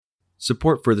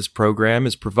Support for this program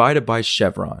is provided by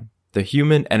Chevron, the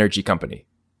human energy company.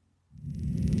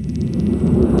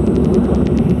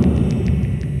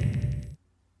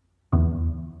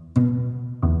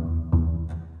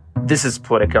 This is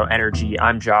Politico Energy.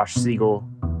 I'm Josh Siegel.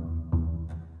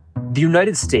 The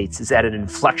United States is at an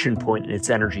inflection point in its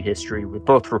energy history, with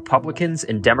both Republicans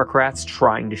and Democrats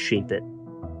trying to shape it.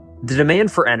 The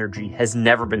demand for energy has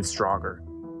never been stronger,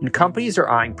 and companies are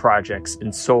eyeing projects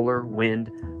in solar,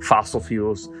 wind, fossil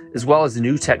fuels, as well as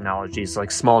new technologies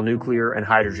like small nuclear and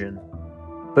hydrogen.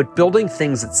 But building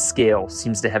things at scale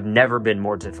seems to have never been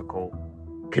more difficult.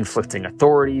 Conflicting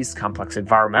authorities, complex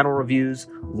environmental reviews,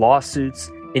 lawsuits,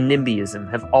 and NIMBYism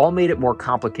have all made it more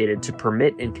complicated to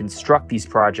permit and construct these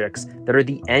projects that are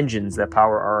the engines that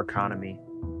power our economy.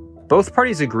 Both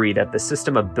parties agree that the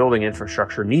system of building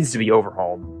infrastructure needs to be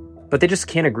overhauled, but they just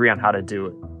can't agree on how to do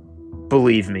it.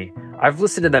 Believe me, I've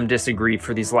listened to them disagree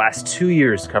for these last 2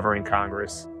 years covering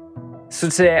Congress. So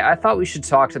today, I thought we should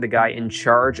talk to the guy in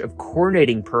charge of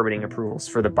coordinating permitting approvals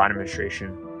for the Biden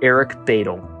administration, Eric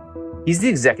Badel. He's the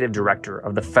executive director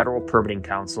of the Federal Permitting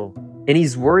Council, and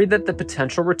he's worried that the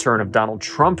potential return of Donald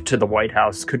Trump to the White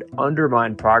House could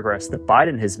undermine progress that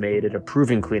Biden has made at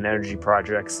approving clean energy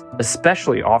projects,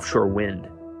 especially offshore wind.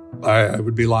 I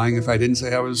would be lying if I didn't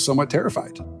say I was somewhat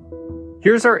terrified.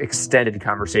 Here's our extended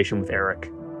conversation with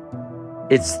Eric.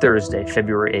 It's Thursday,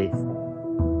 February 8th.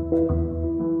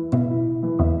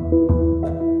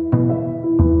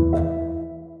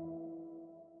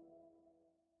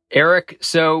 Eric,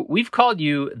 so we've called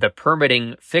you the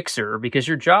permitting fixer because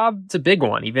your job's a big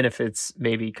one, even if it's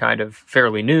maybe kind of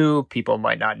fairly new. People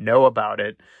might not know about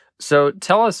it. So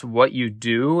tell us what you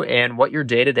do and what your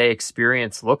day-to-day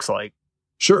experience looks like.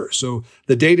 Sure. So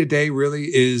the day-to-day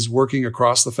really is working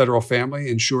across the federal family,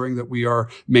 ensuring that we are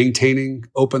maintaining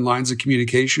open lines of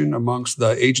communication amongst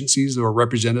the agencies that are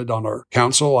represented on our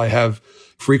council. I have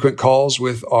frequent calls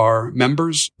with our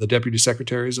members, the deputy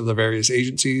secretaries of the various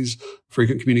agencies,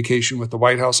 frequent communication with the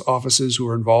White House offices who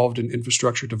are involved in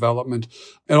infrastructure development,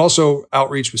 and also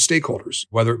outreach with stakeholders,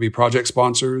 whether it be project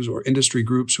sponsors or industry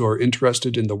groups who are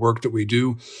interested in the work that we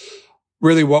do.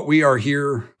 Really, what we are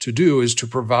here to do is to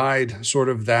provide sort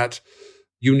of that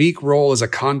unique role as a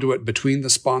conduit between the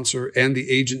sponsor and the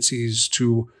agencies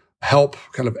to help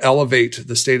kind of elevate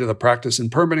the state of the practice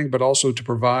in permitting, but also to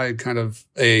provide kind of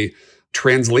a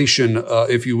translation,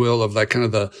 if you will, of that kind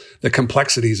of the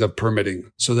complexities of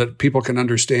permitting so that people can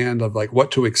understand of like what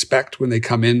to expect when they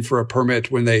come in for a permit,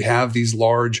 when they have these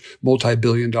large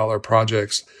multi-billion-dollar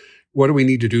projects. What do we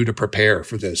need to do to prepare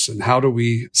for this? And how do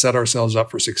we set ourselves up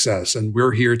for success? And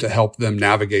we're here to help them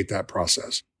navigate that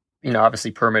process. You know,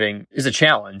 obviously permitting is a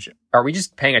challenge. Are we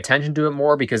just paying attention to it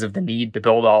more because of the need to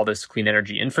build all this clean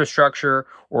energy infrastructure?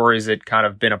 Or is it kind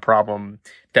of been a problem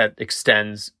that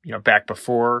extends, back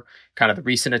before kind of the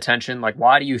recent attention? Like,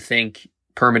 why do you think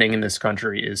permitting in this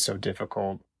country is so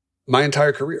difficult? My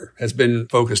entire career has been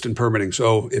focused in permitting.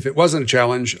 So if it wasn't a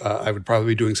challenge, I would probably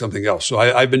be doing something else. So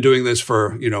I've been doing this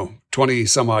for, 20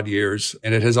 some odd years,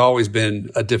 and it has always been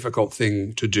a difficult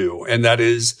thing to do. And that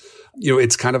is,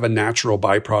 it's kind of a natural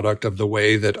byproduct of the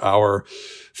way that our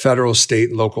federal, state,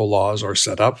 and local laws are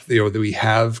set up. We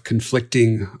have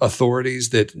conflicting authorities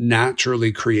that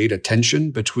naturally create a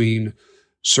tension between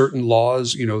certain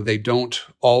laws. They don't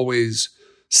always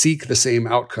seek the same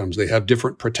outcomes. They have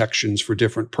different protections for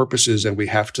different purposes, and we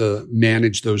have to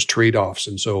manage those trade-offs.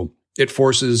 And so it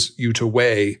forces you to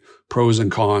weigh pros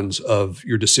and cons of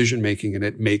your decision-making, and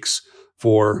it makes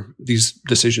for these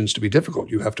decisions to be difficult.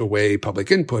 You have to weigh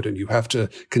public input, and you have to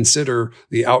consider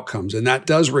the outcomes. And that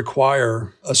does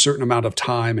require a certain amount of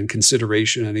time and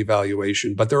consideration and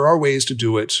evaluation, but there are ways to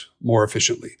do it more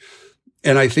efficiently.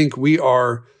 And I think we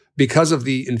are, because of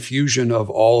the infusion of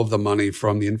all of the money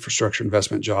from the Infrastructure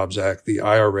Investment Jobs Act, the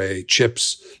IRA,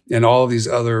 CHIPS, and all of these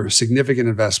other significant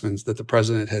investments that the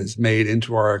president has made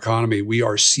into our economy, we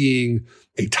are seeing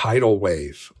a tidal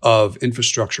wave of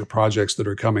infrastructure projects that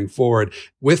are coming forward.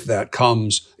 With that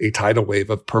comes a tidal wave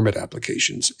of permit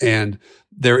applications. And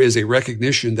there is a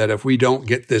recognition that if we don't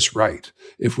get this right,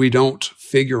 if we don't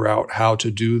figure out how to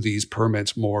do these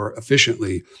permits more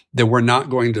efficiently, then we're not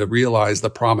going to realize the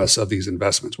promise of these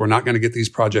investments. We're not going to get these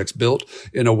projects built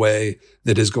in a way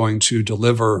that is going to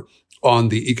deliver on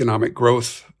the economic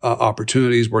growth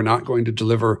opportunities. We're not going to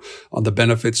deliver on the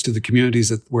benefits to the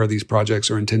communities where these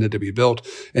projects are intended to be built.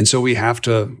 And so we got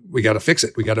to fix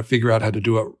it. We got to figure out how to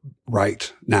do it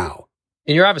right now.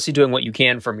 And you're obviously doing what you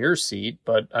can from your seat,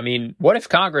 but what if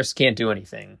Congress can't do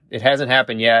anything? It hasn't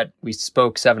happened yet. We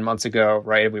spoke 7 months ago,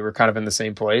 right? We were kind of in the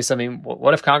same place.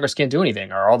 What if Congress can't do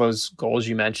anything? Are all those goals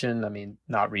you mentioned,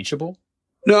 not reachable?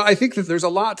 No, I think that there's a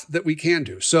lot that we can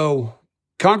do. So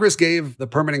Congress gave the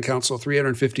Permitting Council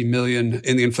 $350 million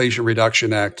in the Inflation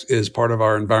Reduction Act as part of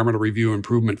our Environmental Review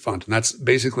Improvement Fund. And that's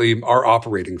basically our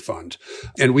operating fund.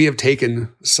 And we have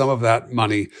taken some of that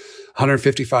money.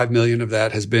 $155 million of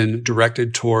that has been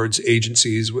directed towards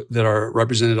agencies that are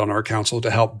represented on our council to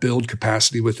help build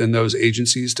capacity within those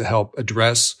agencies, to help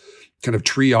address kind of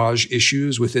triage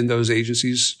issues within those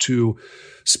agencies, to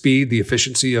speed the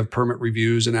efficiency of permit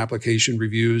reviews and application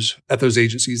reviews at those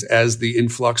agencies as the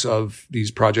influx of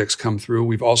these projects come through.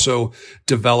 We've also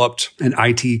developed an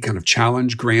IT kind of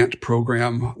challenge grant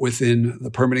program within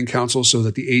the Permitting Council so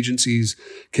that the agencies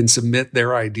can submit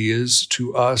their ideas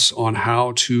to us on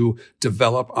how to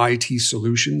develop IT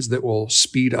solutions that will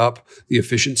speed up the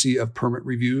efficiency of permit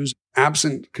reviews.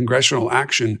 Absent congressional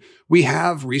action, we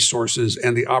have resources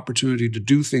and the opportunity to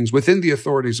do things within the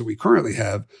authorities that we currently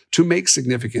have to make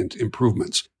significant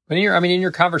improvements. But in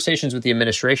your conversations with the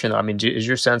administration, is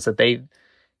your sense that they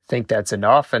think that's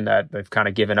enough and that they've kind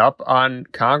of given up on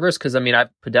Congress? Because,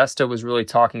 Podesta was really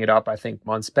talking it up, I think,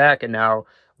 months back, and now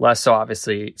less so.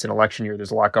 Obviously, it's an election year.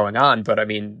 There's a lot going on. But,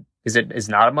 is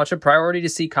not much a priority to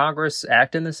see Congress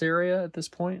act in this area at this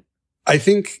point? I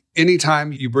think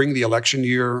anytime you bring the election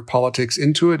year politics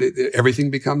into it,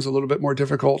 everything becomes a little bit more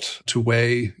difficult to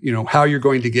weigh, how you're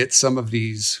going to get some of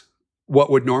these, what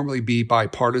would normally be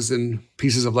bipartisan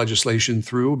pieces of legislation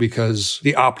through, because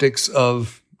the optics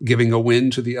of giving a win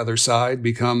to the other side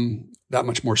become that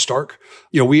much more stark.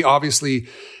 We obviously,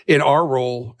 in our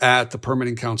role at the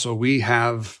Permitting Council, we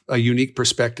have a unique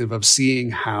perspective of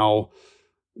seeing how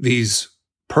these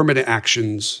permanent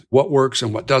actions, what works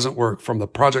and what doesn't work from the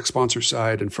project sponsor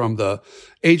side and from the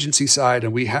agency side.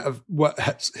 And we have what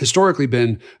has historically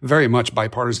been very much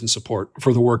bipartisan support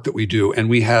for the work that we do. And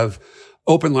we have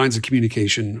open lines of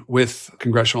communication with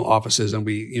congressional offices, and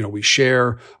we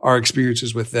share our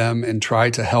experiences with them and try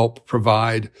to help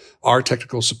provide our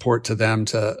technical support to them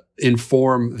to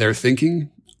inform their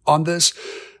thinking on this.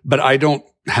 But I don't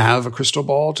have a crystal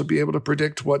ball to be able to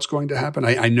predict what's going to happen.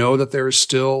 I know that there is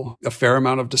still a fair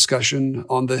amount of discussion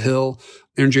on the Hill.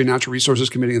 Energy and Natural Resources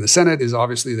Committee in the Senate is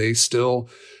obviously, they still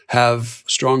have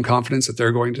strong confidence that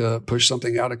they're going to push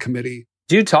something out of committee.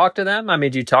 Do you talk to them?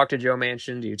 Do you talk to Joe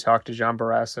Manchin? Do you talk to John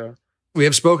Barrasso? We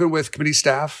have spoken with committee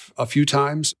staff a few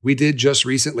times. We did just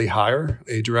recently hire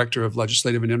a director of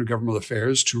legislative and intergovernmental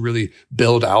affairs to really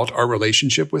build out our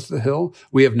relationship with the Hill.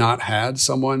 We have not had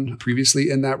someone previously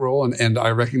in that role. And I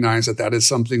recognize that is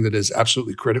something that is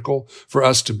absolutely critical for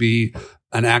us to be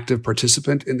an active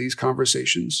participant in these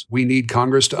conversations. We need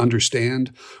Congress to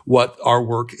understand what our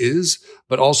work is,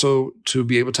 but also to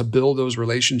be able to build those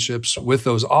relationships with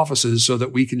those offices so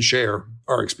that we can share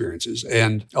our experiences.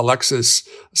 And Alexis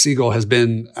Siegel has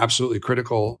been absolutely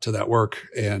critical to that work.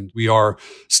 And we are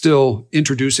still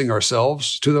introducing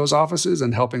ourselves to those offices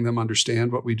and helping them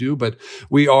understand what we do. But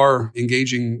we are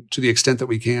engaging to the extent that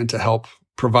we can to help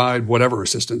provide whatever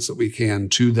assistance that we can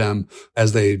to them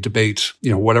as they debate,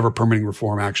 whatever permitting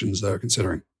reform actions they're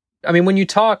considering. When you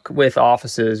talk with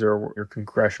offices, or your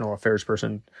congressional affairs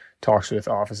person talks with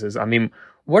offices,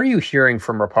 what are you hearing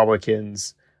from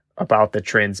Republicans about the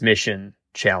transmission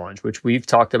challenge, which we've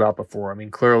talked about before?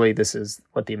 Clearly this is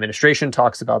what the administration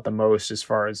talks about the most, as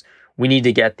far as we need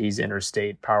to get these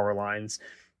interstate power lines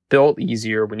built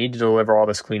easier. We need to deliver all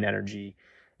this clean energy.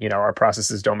 Our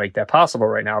processes don't make that possible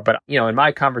right now. But, in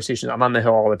my conversations, I'm on the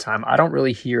Hill all the time. I don't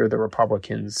really hear the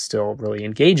Republicans still really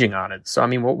engaging on it. So,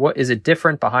 what is it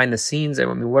different behind the scenes?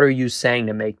 What are you saying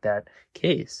to make that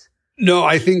case? No,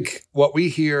 I think what we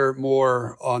hear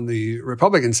more on the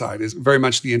Republican side is very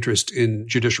much the interest in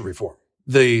judicial reform.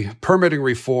 The permitting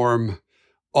reform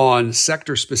on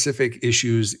sector-specific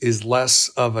issues is less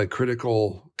of a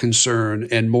critical concern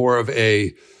and more of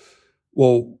a,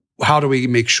 how do we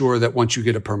make sure that once you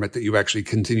get a permit that you actually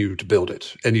continue to build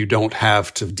it and you don't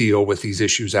have to deal with these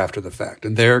issues after the fact?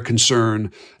 And their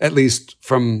concern, at least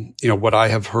from, what I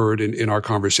have heard in our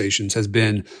conversations, has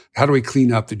been, how do we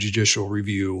clean up the judicial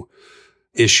review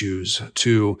issues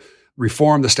to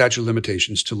reform the statute of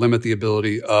limitations to limit the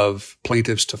ability of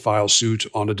plaintiffs to file suit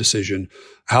on a decision?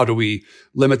 How do we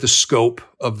limit the scope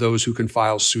of those who can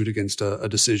file suit against a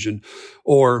decision,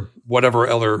 or whatever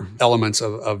other elements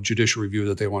of judicial review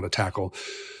that they want to tackle?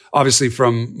 Obviously,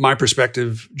 from my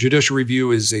perspective, judicial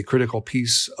review is a critical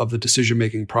piece of the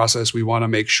decision-making process. We want to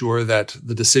make sure that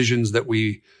the decisions that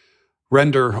we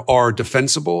render are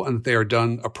defensible and that they are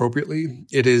done appropriately.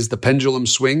 It is the pendulum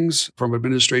swings from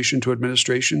administration to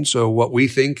administration. So what we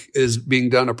think is being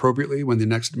done appropriately when the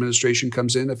next administration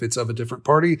comes in, if it's of a different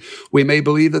party, we may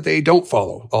believe that they don't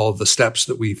follow all of the steps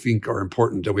that we think are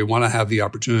important. And we want to have the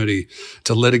opportunity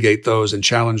to litigate those and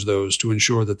challenge those to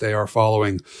ensure that they are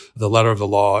following the letter of the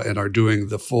law and are doing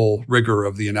the full rigor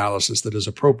of the analysis that is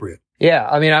appropriate. Yeah,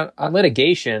 I mean, on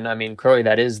litigation, I mean, clearly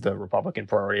that is the Republican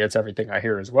priority. That's everything I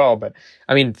hear as well. But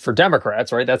I mean, for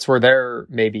Democrats, right, that's where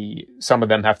maybe some of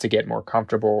them have to get more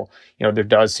comfortable. You know, there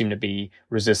does seem to be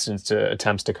resistance to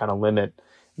attempts to kind of limit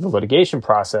the litigation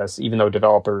process, even though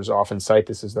developers often cite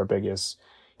this as their biggest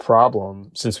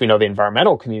problem, since we know the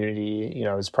environmental community, you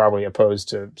know, is probably opposed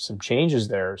to some changes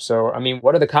there. So, I mean,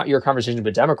 what are your conversations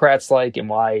with Democrats like, and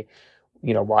why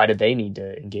do they need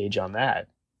to engage on that?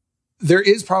 There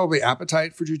is probably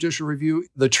appetite for judicial review.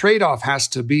 The trade-off has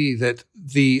to be that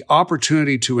the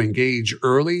opportunity to engage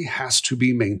early has to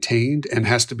be maintained and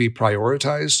has to be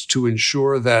prioritized to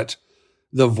ensure that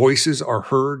the voices are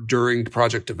heard during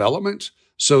project development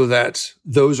so that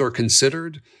those are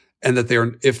considered and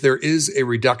that if there is a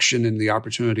reduction in the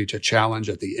opportunity to challenge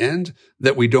at the end,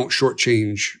 that we don't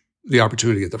shortchange the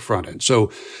opportunity at the front end.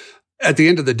 So at the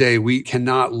end of the day, we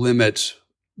cannot limit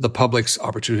the public's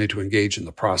opportunity to engage in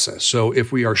the process. So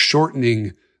if we are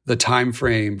shortening the time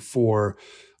frame for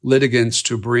litigants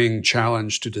to bring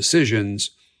challenge to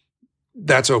decisions,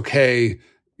 that's okay,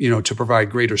 to provide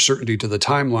greater certainty to the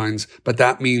timelines, but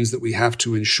that means that we have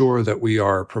to ensure that we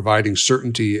are providing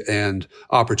certainty and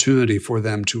opportunity for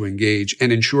them to engage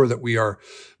and ensure that we are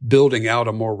building out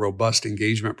a more robust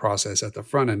engagement process at the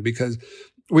front end, because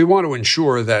we want to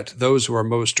ensure that those who are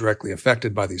most directly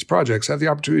affected by these projects have the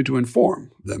opportunity to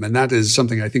inform them. And that is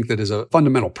something I think that is a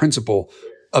fundamental principle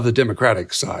of the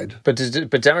Democratic side. But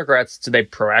Democrats, do they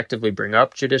proactively bring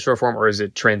up judicial reform, or is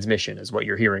it transmission is what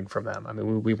you're hearing from them? I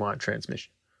mean, we want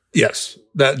transmission. Yes.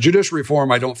 That judicial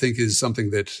reform, I don't think, is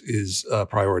something that is a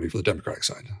priority for the Democratic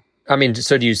side. I mean,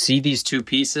 so do you see these two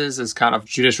pieces as kind of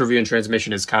judicial review and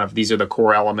transmission as kind of these are the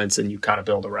core elements and you kind of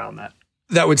build around that?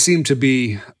 That would seem to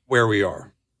be where we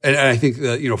are. And I think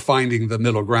that, finding the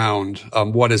middle ground,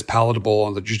 what is palatable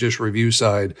on the judicial review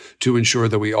side to ensure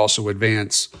that we also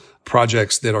advance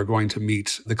projects that are going to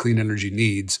meet the clean energy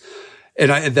needs.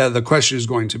 And the question is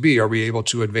going to be, are we able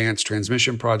to advance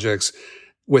transmission projects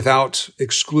without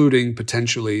excluding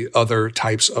potentially other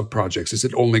types of projects? Is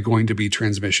it only going to be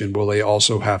transmission? Will they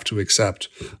also have to accept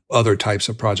other types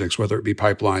of projects, whether it be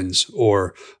pipelines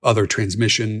or other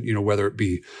transmission, whether it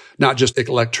be not just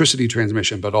electricity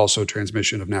transmission, but also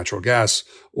transmission of natural gas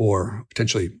or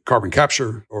potentially carbon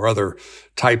capture or other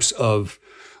types of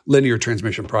linear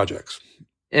transmission projects?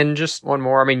 And just one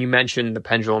more, I mean, you mentioned the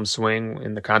pendulum swing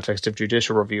in the context of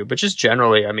judicial review, but just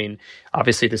generally, I mean,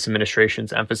 obviously this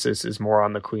administration's emphasis is more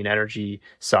on the clean energy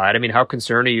side. I mean, how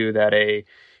concerned are you that a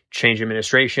change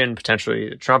administration, potentially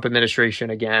the Trump administration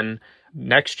again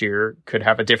next year, could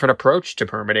have a different approach to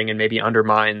permitting and maybe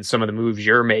undermine some of the moves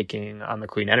you're making on the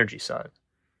clean energy side?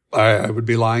 I would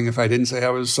be lying if I didn't say I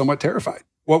was somewhat terrified.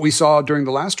 What we saw during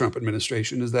the last Trump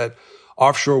administration is that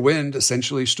offshore wind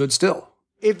essentially stood still.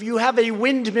 If you have a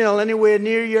windmill anywhere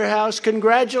near your house,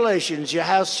 congratulations. Your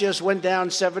house just went down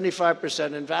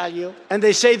 75% in value. And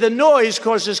they say the noise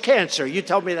causes cancer. You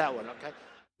told me that one, okay?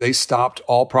 They stopped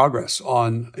all progress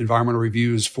on environmental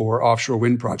reviews for offshore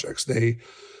wind projects. They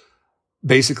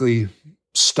basically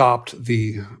stopped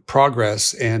the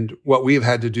progress. And what we've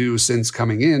had to do since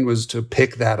coming in was to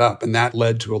pick that up. And that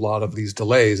led to a lot of these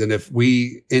delays. And if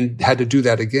we had to do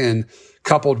that again,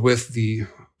 coupled with the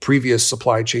previous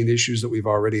supply chain issues that we've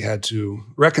already had to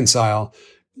reconcile,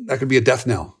 that could be a death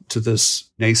knell to this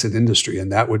nascent industry.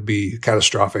 And that would be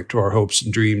catastrophic to our hopes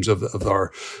and dreams of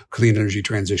our clean energy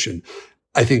transition.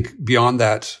 I think beyond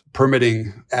that,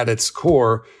 permitting at its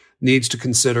core needs to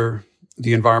consider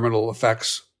the environmental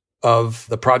effects of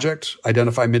the project,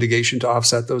 identify mitigation to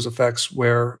offset those effects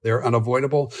where they're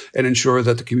unavoidable, and ensure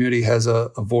that the community has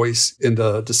a voice in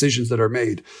the decisions that are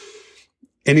made.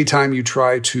 Anytime you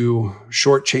try to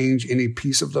shortchange any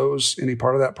piece of any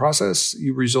part of that process,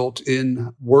 you result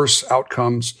in worse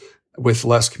outcomes with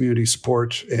less community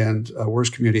support and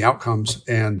worse community outcomes.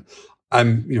 And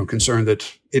I'm, concerned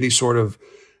that any sort of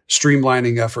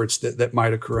streamlining efforts that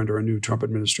might occur under a new Trump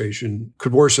administration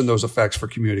could worsen those effects for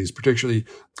communities, particularly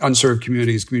unserved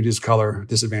communities, communities of color,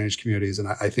 disadvantaged communities. And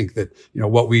I think that,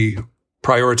 what we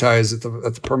prioritize at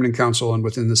the Permitting Council and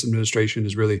within this administration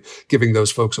is really giving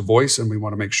those folks a voice, and we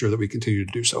want to make sure that we continue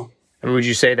to do so. I mean, would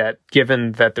you say that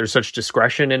given that there's such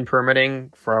discretion in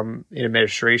permitting from the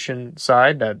administration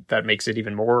side, that makes it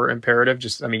even more imperative?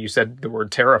 Just, I mean, you said the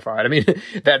word terrified. I mean,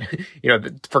 that,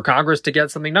 for Congress to get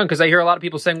something done, because I hear a lot of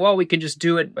people saying, well, we can just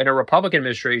do it in a Republican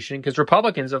administration because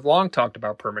Republicans have long talked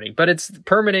about permitting. But it's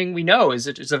permitting, we know,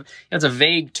 it's a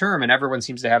vague term, and everyone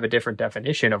seems to have a different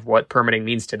definition of what permitting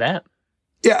means to them.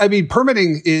 Yeah, I mean,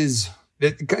 permitting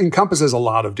it encompasses a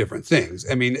lot of different things.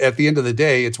 I mean, at the end of the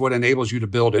day, it's what enables you to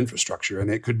build infrastructure,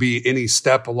 and it could be any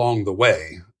step along the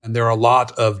way. And there are a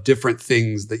lot of different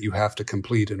things that you have to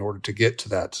complete in order to get to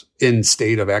that end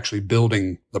state of actually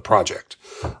building the project.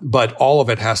 But all of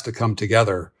it has to come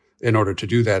together in order to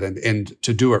do that and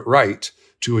to do it right,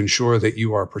 to ensure that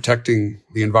you are protecting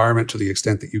the environment to the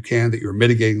extent that you can, that you're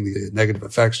mitigating the negative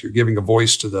effects, you're giving a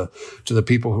voice to the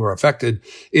people who are affected,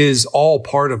 is all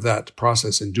part of that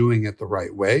process and doing it the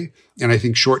right way. And I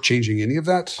think shortchanging any of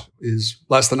that is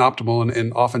less than optimal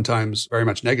and oftentimes very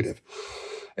much negative.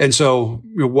 And so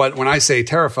when I say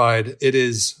terrified, it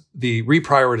is the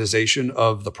reprioritization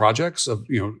of the projects, of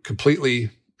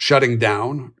completely shutting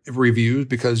down reviews,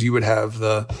 because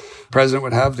the president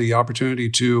would have the opportunity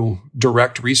to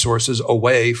direct resources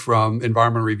away from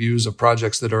environmental reviews of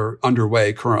projects that are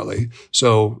underway currently.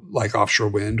 So like offshore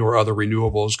wind or other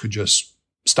renewables could just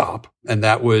stop. And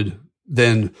that would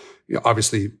then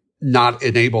obviously not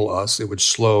enable us. It would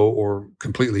slow or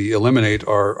completely eliminate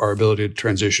our ability to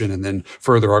transition and then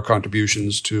further our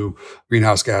contributions to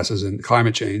greenhouse gases and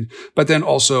climate change. But then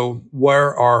also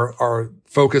where our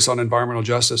focus on environmental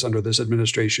justice under this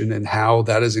administration and how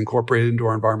that is incorporated into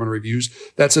our environmental reviews,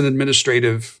 that's an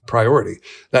administrative priority.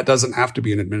 That doesn't have to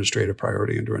be an administrative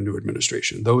priority under a new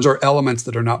administration. Those are elements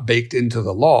that are not baked into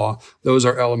the law. Those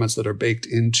are elements that are baked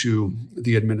into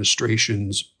the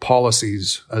administration's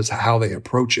policies as how they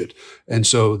approach it. And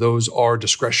so those are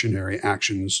discretionary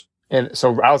actions. And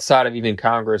so outside of even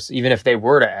Congress, even if they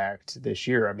were to act this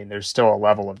year, I mean, there's still a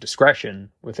level of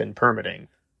discretion within permitting.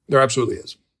 There absolutely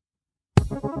is.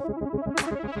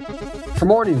 For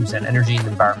more news on energy and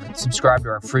environment, subscribe to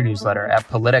our free newsletter at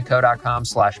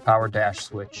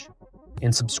politico.com/power-switch.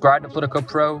 And subscribe to Politico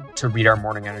Pro to read our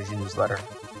morning energy newsletter.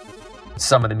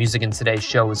 Some of the music in today's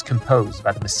show is composed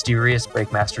by the mysterious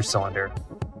Breakmaster Cylinder.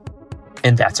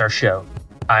 And that's our show.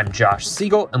 I'm Josh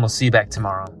Siegel, and we'll see you back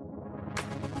tomorrow.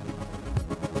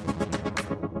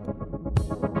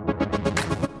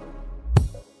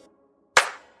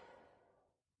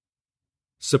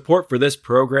 Support for this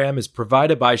program is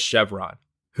provided by Chevron,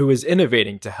 who is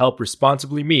innovating to help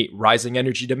responsibly meet rising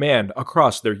energy demand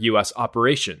across their U.S.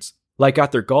 operations, like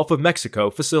at their Gulf of Mexico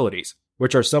facilities,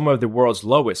 which are some of the world's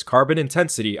lowest carbon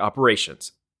intensity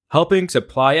operations, helping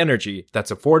supply energy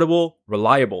that's affordable,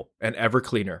 reliable, and ever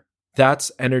cleaner.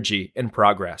 That's energy in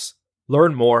progress.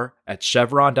 Learn more at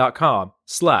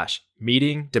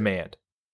chevron.com/meeting demand.